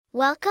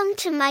Welcome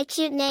to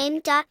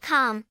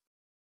mycutename.com.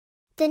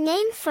 The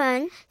name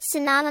fern,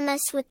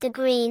 synonymous with the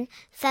green,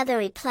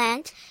 feathery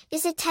plant,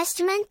 is a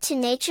testament to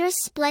nature's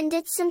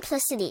splendid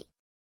simplicity.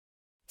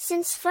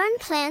 Since fern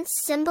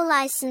plants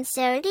symbolize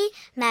sincerity,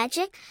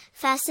 magic,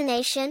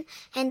 fascination,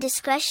 and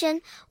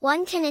discretion,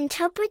 one can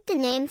interpret the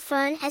name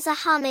fern as a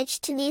homage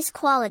to these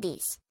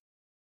qualities.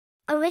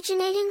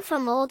 Originating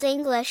from Old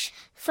English,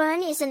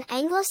 fern is an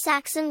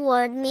Anglo-Saxon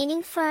word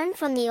meaning fern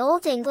from the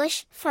Old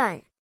English,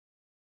 fern.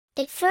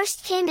 It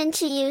first came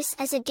into use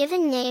as a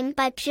given name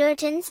by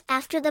Puritans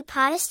after the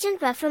Protestant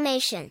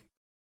Reformation.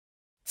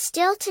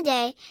 Still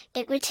today,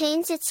 it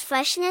retains its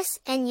freshness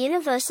and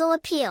universal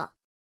appeal.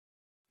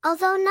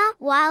 Although not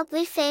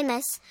wildly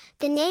famous,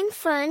 the name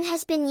Fern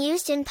has been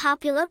used in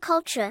popular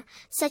culture,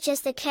 such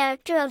as the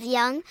character of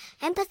young,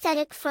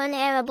 empathetic Fern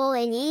Arable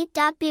in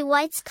E.B.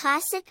 White's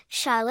classic,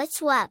 Charlotte's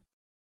Web.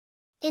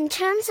 In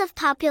terms of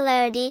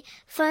popularity,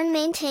 Fern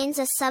maintains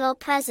a subtle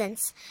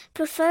presence,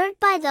 preferred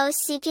by those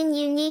seeking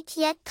unique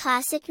yet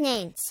classic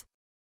names.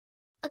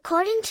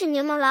 According to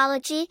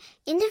numerology,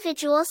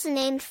 individuals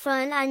named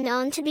Fern are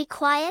known to be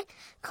quiet,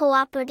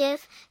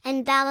 cooperative,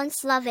 and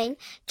balance-loving,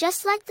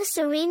 just like the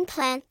serene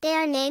plant they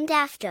are named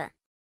after.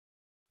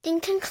 In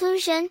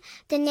conclusion,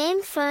 the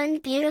name Fern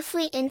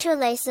beautifully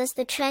interlaces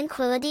the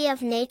tranquility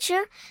of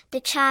nature, the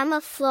charm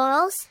of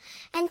florals,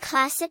 and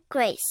classic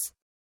grace.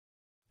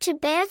 To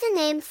bear the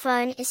name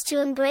Fern is to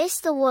embrace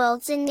the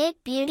world's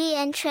innate beauty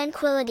and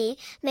tranquility,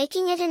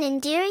 making it an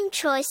endearing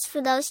choice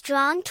for those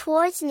drawn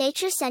towards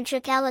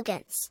nature-centric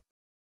elegance.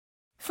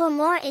 For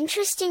more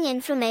interesting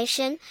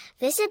information,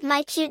 visit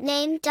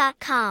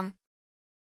mycutename.com.